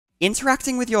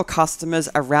Interacting with your customers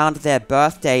around their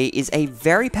birthday is a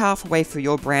very powerful way for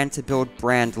your brand to build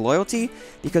brand loyalty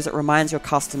because it reminds your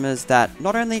customers that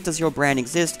not only does your brand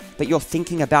exist, but you're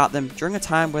thinking about them during a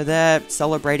time where they're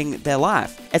celebrating their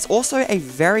life. It's also a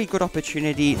very good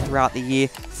opportunity throughout the year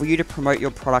for you to promote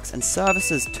your products and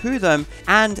services to them,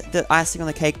 and the icing on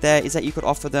the cake there is that you could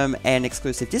offer them an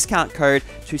exclusive discount code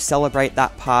to celebrate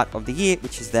that part of the year,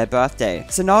 which is their birthday.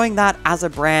 So knowing that as a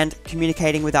brand,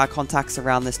 communicating with our contacts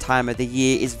around this time of the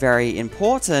year is very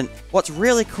important. What's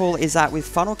really cool is that with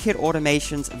FunnelKit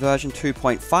Automations version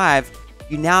 2.5,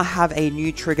 you now have a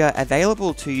new trigger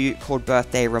available to you called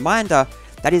Birthday Reminder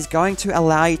that is going to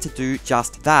allow you to do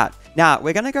just that. Now,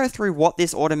 we're going to go through what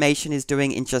this automation is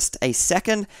doing in just a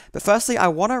second, but firstly, I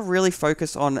want to really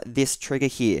focus on this trigger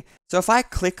here. So if I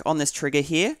click on this trigger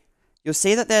here, you'll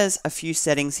see that there's a few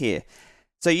settings here.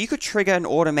 So you could trigger an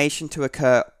automation to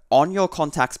occur on your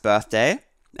contact's birthday,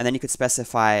 and then you could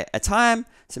specify a time,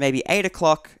 so maybe 8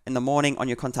 o'clock in the morning on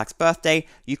your contact's birthday.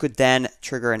 You could then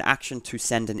trigger an action to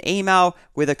send an email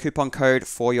with a coupon code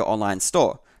for your online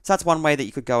store. So that's one way that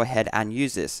you could go ahead and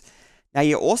use this. Now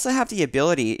you also have the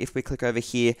ability, if we click over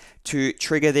here, to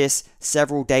trigger this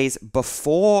several days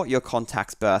before your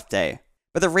contact's birthday.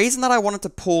 But the reason that I wanted to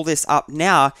pull this up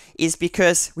now is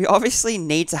because we obviously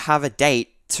need to have a date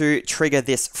to trigger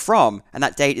this from, and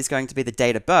that date is going to be the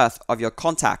date of birth of your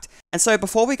contact. And so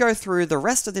before we go through the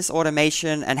rest of this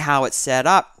automation and how it's set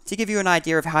up, to give you an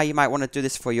idea of how you might want to do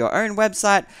this for your own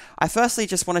website, I firstly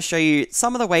just want to show you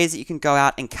some of the ways that you can go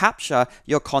out and capture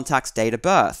your contact's date of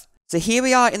birth. So here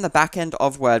we are in the back end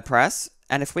of WordPress,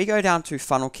 and if we go down to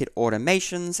FunnelKit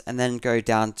Automations and then go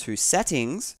down to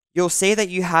Settings, you'll see that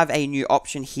you have a new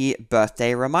option here,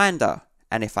 Birthday Reminder.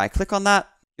 And if I click on that,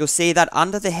 you'll see that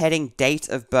under the heading Date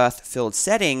of Birth Field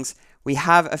Settings, we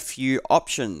have a few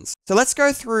options. So let's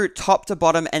go through top to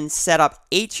bottom and set up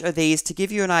each of these to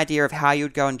give you an idea of how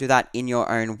you'd go and do that in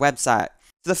your own website.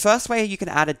 So the first way you can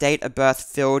add a date of birth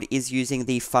field is using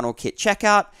the FunnelKit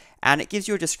checkout, and it gives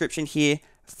you a description here.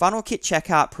 FunnelKit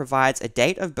checkout provides a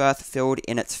date of birth field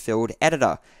in its field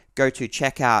editor. Go to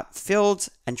checkout fields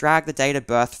and drag the date of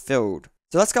birth field.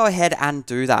 So let's go ahead and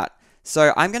do that.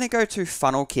 So I'm going to go to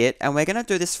FunnelKit and we're going to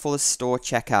do this for the store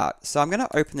checkout. So I'm going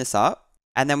to open this up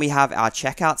and then we have our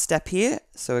checkout step here.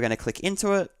 So we're going to click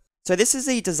into it. So this is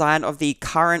the design of the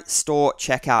current store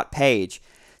checkout page.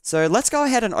 So let's go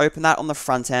ahead and open that on the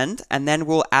front end and then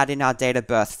we'll add in our date of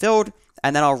birth field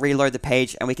and then I'll reload the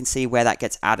page and we can see where that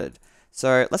gets added.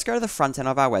 So let's go to the front end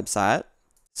of our website.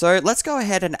 So let's go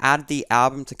ahead and add the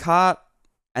album to cart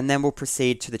and then we'll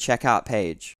proceed to the checkout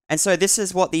page. And so this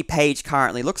is what the page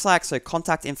currently looks like. So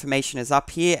contact information is up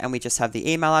here and we just have the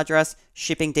email address,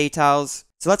 shipping details.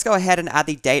 So let's go ahead and add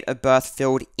the date of birth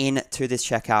field into this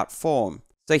checkout form.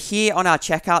 So here on our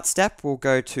checkout step, we'll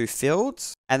go to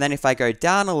fields. And then if I go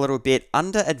down a little bit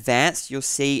under advanced, you'll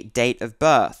see date of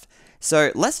birth.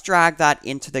 So let's drag that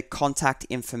into the contact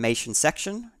information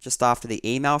section just after the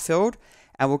email field.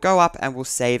 And we'll go up and we'll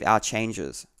save our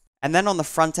changes. And then on the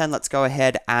front end, let's go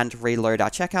ahead and reload our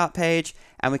checkout page.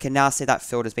 And we can now see that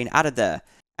field has been added there.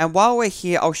 And while we're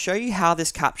here, I'll show you how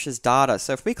this captures data.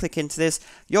 So if we click into this,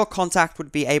 your contact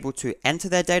would be able to enter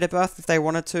their date of birth if they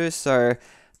wanted to. So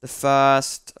the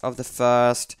 1st of the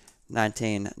 1st,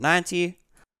 1990.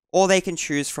 Or they can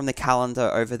choose from the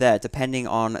calendar over there, depending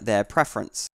on their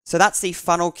preference. So that's the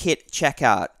FunnelKit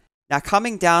checkout. Now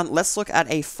coming down, let's look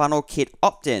at a FunnelKit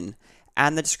Optin.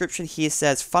 And the description here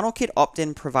says FunnelKit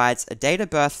Optin provides a date of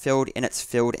birth field in its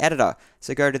field editor.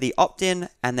 So go to the Optin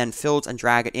and then fields and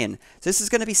drag it in. So this is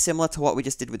going to be similar to what we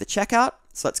just did with the checkout.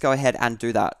 So let's go ahead and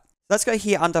do that. Let's go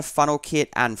here under FunnelKit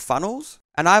and funnels.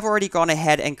 And I've already gone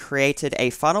ahead and created a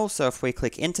funnel. So if we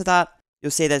click into that,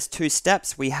 you'll see there's two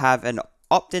steps. We have an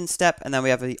opt-in step and then we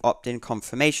have the opt-in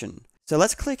confirmation. So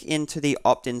let's click into the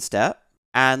opt-in step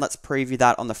and let's preview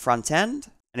that on the front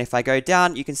end. And if I go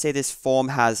down, you can see this form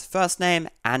has first name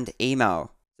and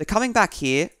email. So coming back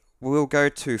here, we'll go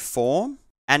to form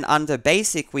and under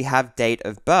basic, we have date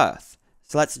of birth.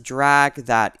 So let's drag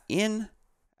that in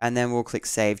and then we'll click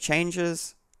save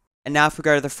changes. And now if we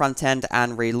go to the front end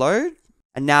and reload,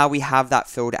 and now we have that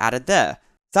field added there.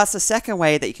 So that's the second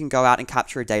way that you can go out and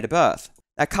capture a date of birth.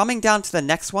 Now coming down to the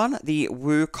next one, the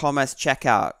WooCommerce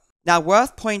checkout. Now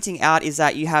worth pointing out is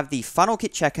that you have the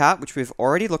FunnelKit checkout, which we've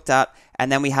already looked at,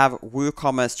 and then we have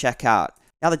WooCommerce checkout.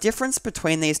 Now the difference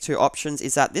between these two options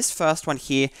is that this first one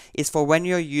here is for when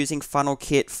you're using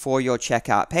FunnelKit for your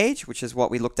checkout page, which is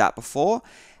what we looked at before.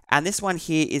 And this one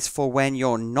here is for when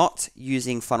you're not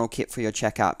using FunnelKit for your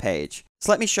checkout page.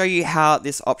 So let me show you how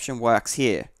this option works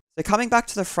here. So coming back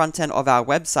to the front end of our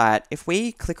website, if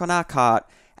we click on our cart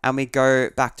and we go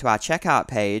back to our checkout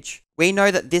page, we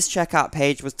know that this checkout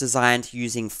page was designed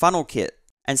using FunnelKit.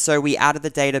 And so we added the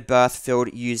date of birth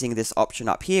field using this option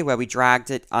up here where we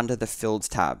dragged it under the Fields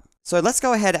tab. So let's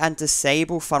go ahead and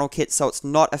disable FunnelKit so it's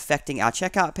not affecting our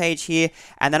checkout page here,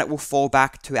 and then it will fall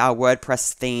back to our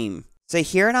WordPress theme. So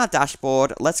here in our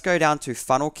dashboard, let's go down to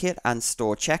FunnelKit and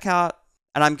store checkout,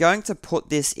 and I'm going to put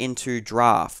this into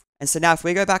draft. And so now if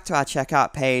we go back to our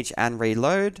checkout page and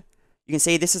reload, you can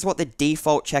see this is what the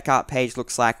default checkout page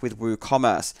looks like with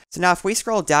WooCommerce. So now if we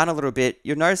scroll down a little bit,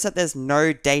 you'll notice that there's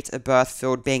no date of birth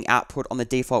field being output on the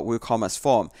default WooCommerce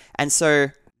form. And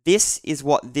so this is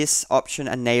what this option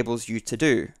enables you to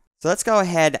do. So let's go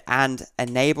ahead and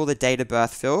enable the date of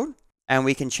birth field, and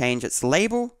we can change its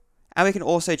label, and we can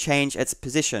also change its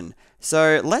position.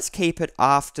 So let's keep it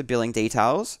after billing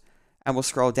details, and we'll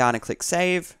scroll down and click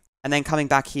save. And then coming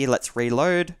back here, let's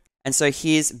reload. And so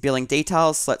here's billing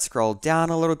details. Let's scroll down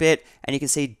a little bit, and you can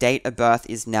see date of birth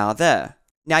is now there.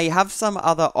 Now you have some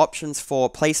other options for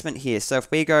placement here. So if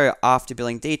we go after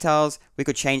billing details, we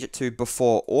could change it to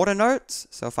before order notes.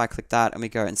 So if I click that and we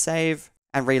go and save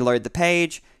and reload the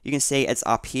page, you can see it's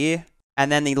up here.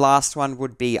 And then the last one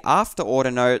would be after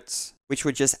order notes, which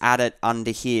would just add it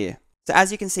under here. So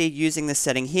as you can see, using this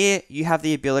setting here, you have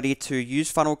the ability to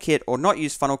use FunnelKit or not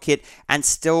use FunnelKit and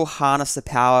still harness the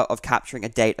power of capturing a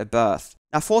date of birth.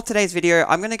 Now for today's video,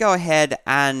 I'm going to go ahead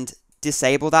and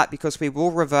disable that because we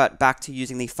will revert back to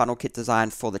using the FunnelKit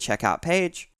design for the checkout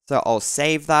page. So I'll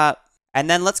save that. And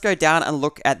then let's go down and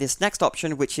look at this next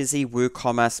option, which is the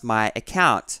WooCommerce My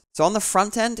Account. So on the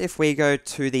front end, if we go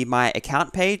to the My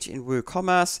Account page in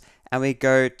WooCommerce and we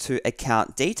go to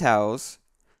Account Details,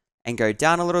 and go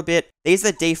down a little bit, these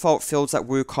are the default fields that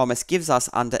WooCommerce gives us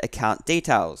under account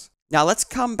details. Now let's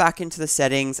come back into the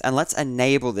settings and let's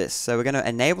enable this. So we're going to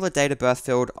enable the date of birth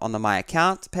field on the My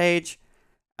Account page,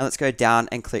 and let's go down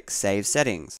and click Save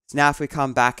Settings. So now if we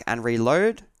come back and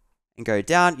reload and go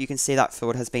down, you can see that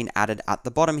field has been added at the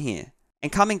bottom here.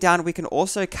 And coming down, we can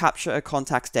also capture a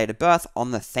contact's date of birth on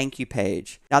the thank you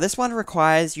page. Now this one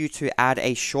requires you to add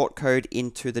a shortcode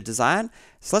into the design.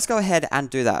 So let's go ahead and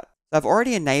do that. So I've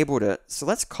already enabled it, so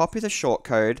let's copy the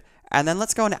shortcode, and then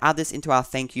let's go and add this into our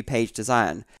thank you page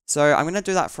design. So I'm going to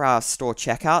do that for our store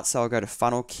checkout, so I'll go to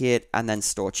FunnelKit and then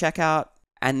store checkout.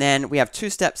 And then we have two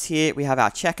steps here. We have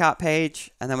our checkout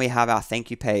page, and then we have our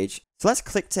thank you page. So let's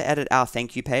click to edit our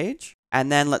thank you page, and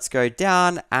then let's go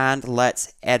down and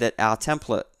let's edit our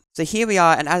template. So here we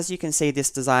are, and as you can see,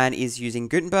 this design is using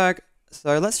Gutenberg.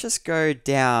 So let's just go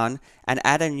down and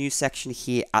add a new section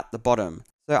here at the bottom.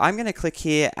 So I'm going to click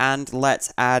here and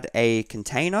let's add a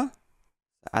container,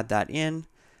 add that in,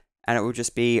 and it will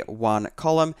just be one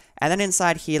column. And then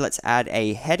inside here, let's add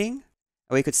a heading.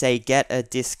 We could say get a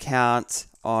discount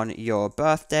on your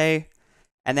birthday.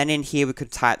 And then in here, we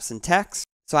could type some text.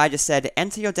 So I just said,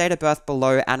 enter your date of birth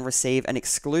below and receive an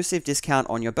exclusive discount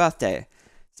on your birthday.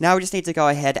 So now we just need to go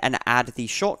ahead and add the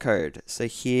shortcode. So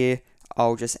here,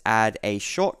 I'll just add a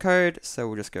shortcode. So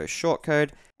we'll just go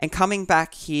shortcode. And coming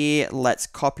back here, let's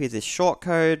copy this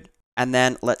shortcode and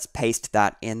then let's paste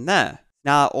that in there.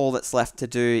 Now all that's left to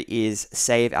do is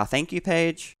save our thank you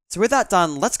page. So with that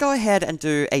done, let's go ahead and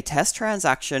do a test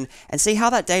transaction and see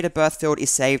how that date of birth field is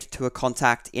saved to a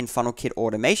contact in FunnelKit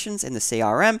Automations in the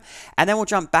CRM. And then we'll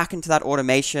jump back into that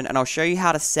automation and I'll show you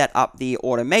how to set up the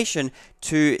automation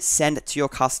to send it to your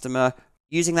customer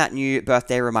using that new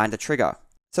birthday reminder trigger.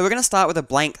 So we're going to start with a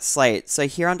blank slate. So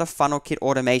here under FunnelKit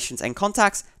Automations and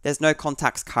Contacts, there's no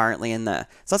contacts currently in there.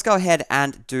 So let's go ahead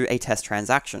and do a test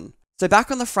transaction. So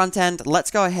back on the front end, let's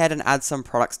go ahead and add some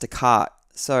products to cart.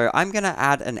 So I'm going to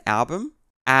add an album,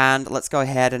 and let's go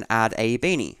ahead and add a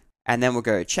beanie. And then we'll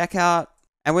go checkout.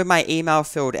 And with my email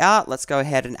filled out, let's go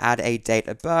ahead and add a date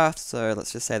of birth. So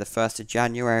let's just say the 1st of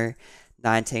January,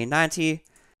 1990.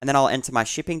 And then I'll enter my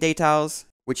shipping details,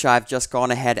 which I've just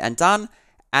gone ahead and done.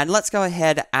 And let's go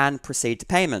ahead and proceed to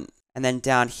payment. And then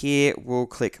down here, we'll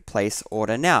click place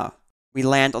order now. We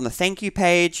land on the thank you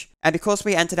page. And because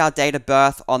we entered our date of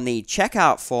birth on the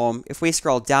checkout form, if we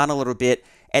scroll down a little bit,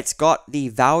 it's got the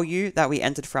value that we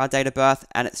entered for our date of birth,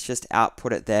 and it's just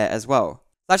output it there as well.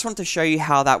 So I just wanted to show you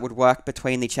how that would work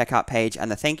between the checkout page and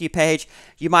the thank you page.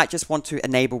 You might just want to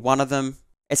enable one of them.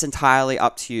 It's entirely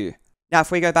up to you. Now,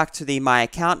 if we go back to the My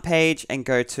Account page and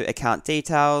go to Account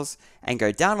Details and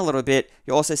go down a little bit,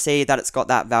 you'll also see that it's got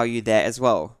that value there as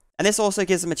well. And this also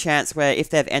gives them a chance where if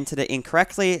they've entered it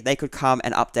incorrectly, they could come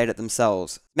and update it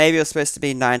themselves. Maybe it was supposed to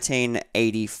be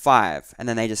 1985, and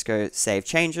then they just go Save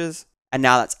Changes, and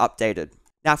now that's updated.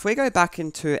 Now, if we go back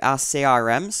into our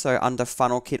CRM, so under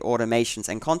FunnelKit Automations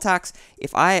and Contacts,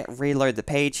 if I reload the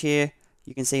page here,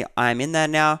 you can see I'm in there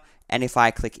now, And if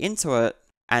I click into it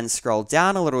and scroll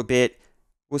down a little bit,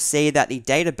 we'll see that the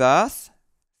date of birth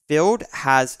field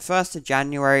has 1st of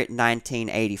January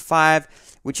 1985,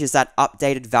 which is that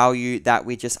updated value that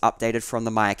we just updated from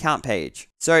the My Account page.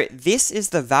 So this is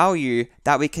the value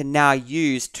that we can now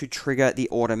use to trigger the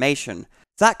automation.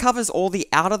 So that covers all the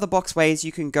out-of-the-box ways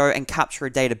you can go and capture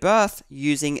a date of birth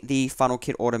using the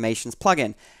FunnelKit Automations plugin.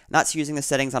 And that's using the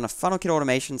settings under FunnelKit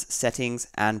Automations, Settings,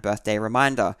 and Birthday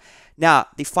Reminder. Now,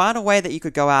 the final way that you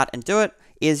could go out and do it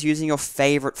is using your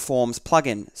favorite forms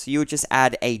plugin. So you would just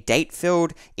add a date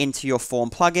field into your form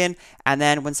plugin, and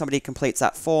then when somebody completes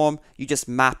that form, you just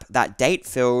map that date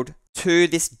field to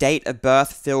this date of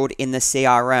birth field in the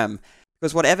CRM.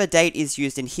 Because whatever date is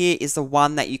used in here is the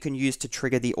one that you can use to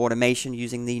trigger the automation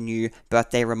using the new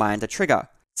birthday reminder trigger.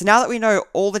 So now that we know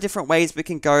all the different ways we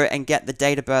can go and get the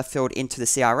date of birth field into the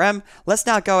CRM, let's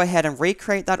now go ahead and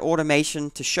recreate that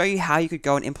automation to show you how you could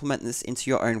go and implement this into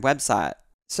your own website.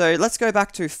 So let's go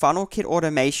back to FunnelKit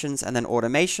Automations and then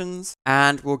Automations,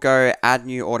 and we'll go add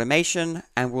new automation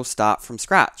and we'll start from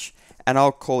scratch. And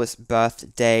I'll call this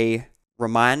birthday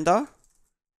reminder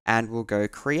and we'll go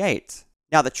create.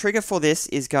 Now the trigger for this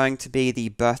is going to be the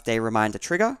birthday reminder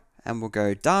trigger, and we'll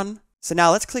go done. So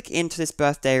now let's click into this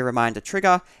birthday reminder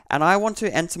trigger, and I want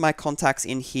to enter my contacts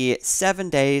in here 7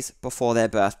 days before their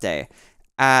birthday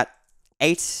at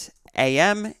 8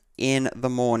 a.m. in the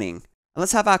morning. And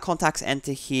let's have our contacts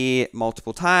enter here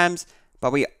multiple times,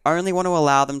 but we only want to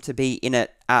allow them to be in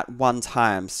it at one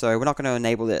time, so we're not going to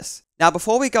enable this. Now,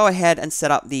 before we go ahead and set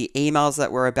up the emails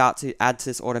that we're about to add to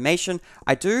this automation,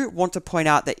 I do want to point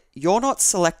out that you're not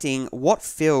selecting what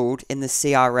field in the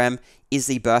CRM is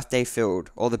the birthday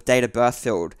field or the date of birth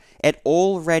field. It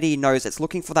already knows it's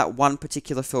looking for that one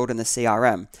particular field in the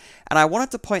CRM. And I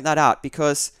wanted to point that out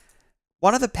because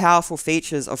one of the powerful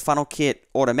features of FunnelKit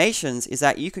Automations is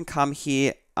that you can come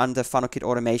here under FunnelKit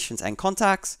Automations and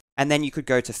Contacts, and then you could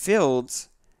go to Fields,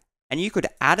 and you could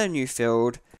add a new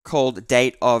field called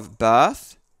date of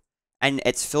birth, and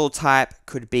its field type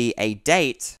could be a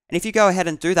date. And if you go ahead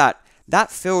and do that,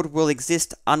 that field will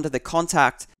exist under the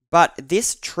contact, but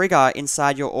this trigger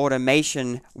inside your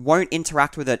automation won't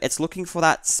interact with it. It's looking for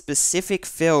that specific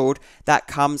field that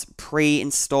comes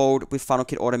pre-installed with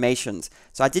FunnelKit Automations.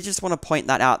 So I did just want to point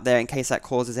that out there in case that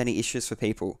causes any issues for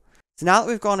people. So now that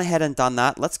we've gone ahead and done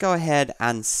that, let's go ahead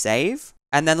and save.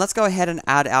 And then let's go ahead and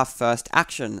add our first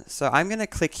action. So I'm going to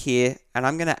click here and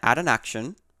I'm going to add an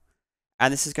action.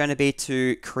 And this is going to be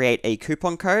to create a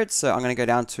coupon code. So I'm going to go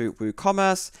down to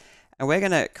WooCommerce and we're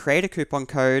going to create a coupon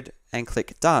code and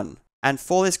click done. And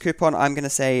for this coupon, I'm going to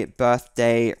say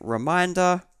birthday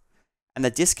reminder. And the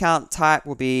discount type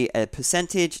will be a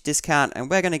percentage discount. And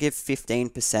we're going to give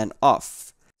 15%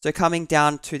 off. So coming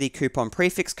down to the coupon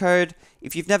prefix code,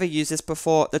 if you've never used this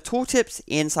before, the tooltips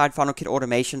inside FunnelKit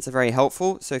Automations are very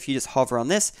helpful. So if you just hover on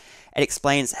this, it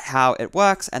explains how it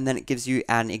works and then it gives you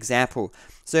an example.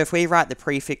 So if we write the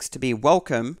prefix to be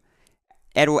welcome,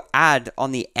 it'll add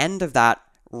on the end of that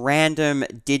random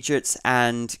digits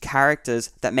and characters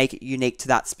that make it unique to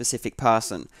that specific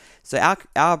person. So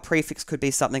our prefix could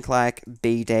be something like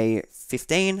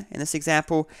bday15 in this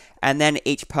example, and then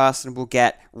each person will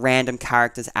get random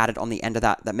characters added on the end of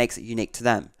that makes it unique to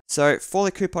them. So for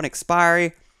the coupon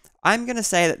expiry, I'm going to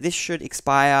say that this should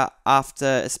expire after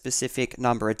a specific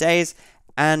number of days,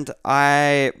 and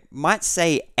I might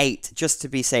say 8 just to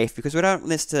be safe because we don't want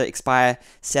this to expire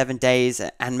 7 days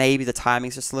and maybe the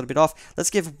timing's just a little bit off. Let's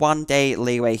give 1 day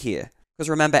leeway here. Because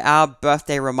remember, our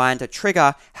birthday reminder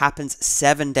trigger happens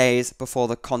 7 days before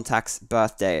the contact's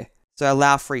birthday. So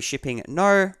allow free shipping,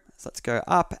 no. So let's go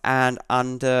up and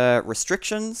under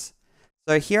restrictions.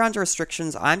 So here under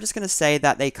restrictions, I'm just going to say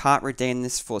that they can't redeem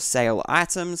this for sale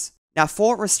items. Now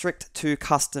for restrict to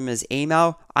customers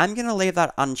email, I'm going to leave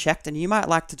that unchecked, and you might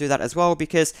like to do that as well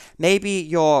because maybe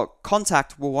your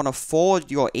contact will want to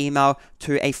forward your email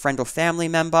to a friend or family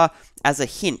member as a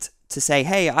hint to say,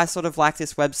 hey, I sort of like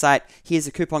this website, here's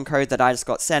a coupon code that I just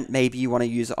got sent, maybe you want to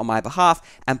use it on my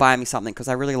behalf and buy me something because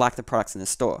I really like the products in the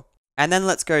store. And then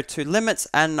let's go to limits,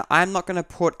 and I'm not going to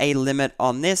put a limit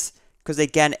on this because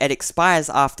again, it expires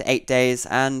after 8 days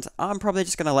and I'm probably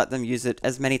just going to let them use it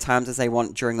as many times as they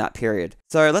want during that period.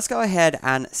 So let's go ahead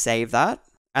and save that.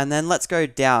 And then let's go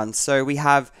down. So we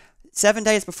have 7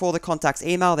 days before the contact's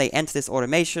email, they enter this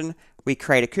automation, we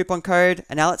create a coupon code,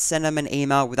 and now let's send them an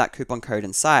email with that coupon code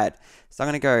inside. So I'm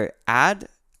going to go add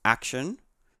action,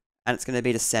 and it's going to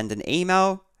be to send an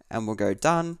email, and we'll go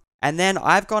done. And then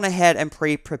I've gone ahead and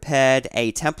pre-prepared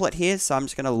a template here, so I'm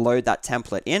just going to load that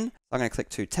template in. So I'm going to click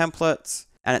to templates,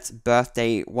 and it's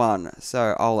birthday 1.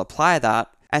 So I'll apply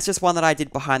that. And it's just one that I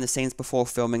did behind the scenes before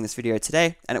filming this video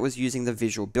today, and it was using the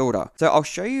Visual Builder. So I'll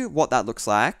show you what that looks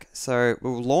like. So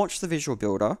we'll launch the Visual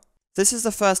Builder. This is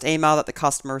the first email that the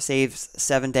customer receives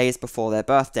 7 days before their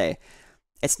birthday.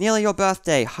 It's nearly your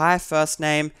birthday. Hi, first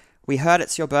name. We heard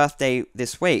it's your birthday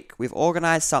this week. We've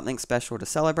organized something special to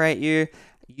celebrate you.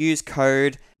 Use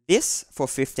code this for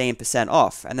 15%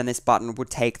 off. And then this button would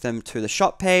take them to the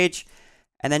shop page.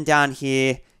 And then down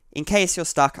here, in case you're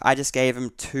stuck, I just gave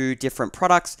them 2 different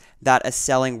products that are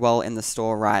selling well in the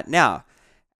store right now.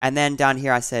 And then down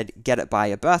here, I said, get it by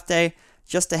your birthday.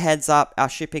 Just a heads up, our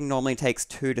shipping normally takes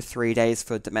 2 to 3 days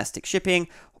for domestic shipping.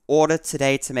 Order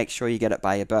today to make sure you get it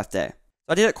by your birthday.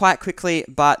 So I did it quite quickly,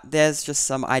 but there's just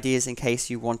some ideas in case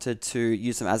you wanted to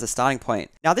use them as a starting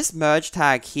point. Now this merge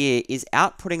tag here is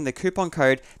outputting the coupon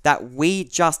code that we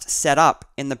just set up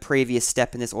in the previous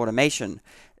step in this automation.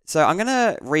 So I'm going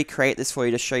to recreate this for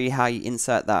you to show you how you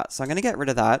insert that. So I'm going to get rid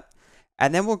of that,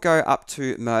 and then we'll go up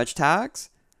to merge tags,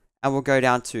 and we'll go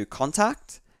down to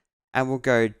contact, and we'll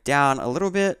go down a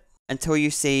little bit until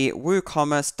you see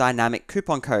WooCommerce dynamic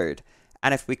coupon code.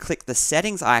 And if we click the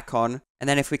settings icon, and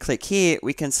then if we click here,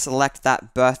 we can select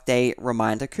that birthday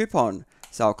reminder coupon.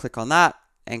 So I'll click on that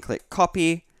and click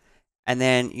copy, and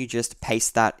then you just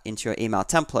paste that into your email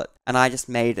template. And I just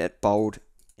made it bold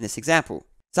in this example.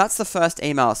 So that's the first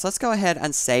email. So let's go ahead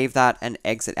and save that and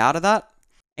exit out of that.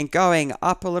 And going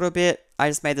up a little bit, I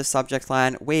just made the subject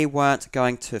line, we weren't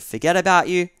going to forget about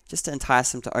you, just to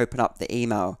entice them to open up the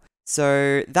email.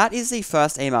 So that is the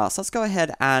first email. So let's go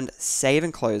ahead and save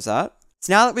and close that.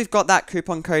 So now that we've got that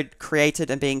coupon code created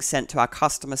and being sent to our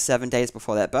customer 7 days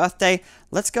before their birthday,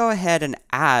 let's go ahead and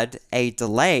add a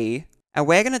delay. And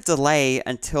we're going to delay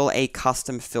until a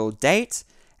custom field date.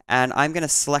 And I'm going to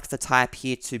select the type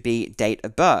here to be date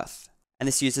of birth. And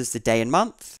this uses the day and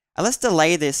month. And let's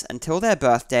delay this until their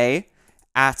birthday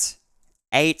at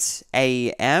 8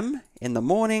 a.m. in the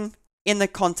morning in the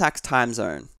contact time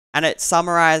zone. And it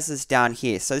summarizes down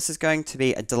here. So this is going to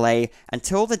be a delay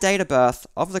until the date of birth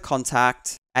of the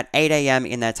contact at 8 a.m.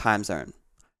 in their time zone.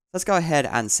 Let's go ahead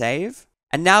and save.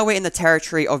 And now we're in the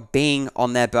territory of being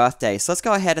on their birthday. So let's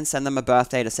go ahead and send them a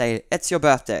birthday to say, it's your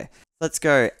birthday. Let's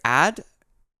go add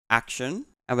action,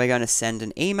 and we're going to send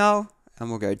an email, and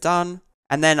we'll go done.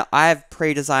 And then I've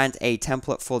pre-designed a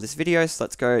template for this video. So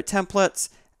let's go templates,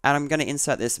 and I'm going to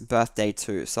insert this birthday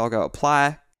too. So I'll go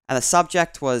apply. And the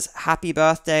subject was happy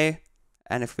birthday.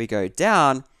 And if we go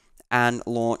down and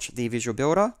launch the Visual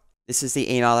Builder, this is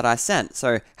the email that I sent.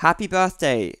 So happy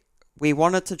birthday. We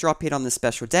wanted to drop in on this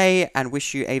special day and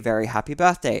wish you a very happy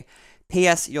birthday.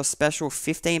 P.S. Your special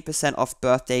 15% off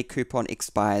birthday coupon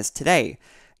expires today.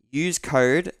 Use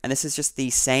code, and this is just the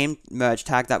same merge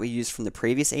tag that we used from the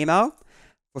previous email,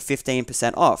 for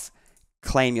 15% off.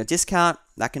 Claim your discount.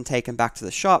 That can take them back to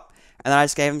the shop. And then I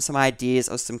just gave them some ideas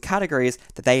of some categories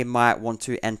that they might want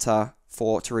to enter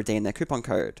to redeem their coupon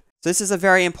code. So this is a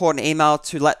very important email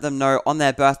to let them know on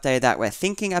their birthday that we're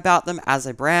thinking about them as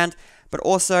a brand, but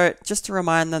also just to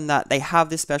remind them that they have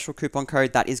this special coupon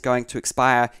code that is going to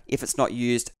expire if it's not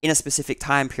used in a specific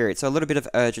time period. So a little bit of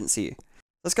urgency.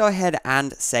 Let's go ahead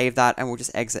and save that, and we'll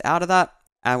just exit out of that,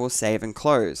 and we'll save and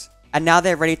close. And now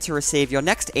they're ready to receive your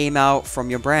next email from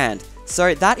your brand.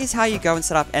 So that is how you go and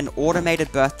set up an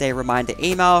automated birthday reminder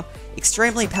email.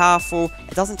 Extremely powerful.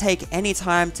 It doesn't take any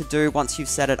time to do once you've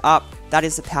set it up. That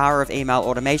is the power of email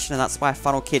automation, and that's why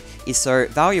FunnelKit is so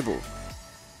valuable.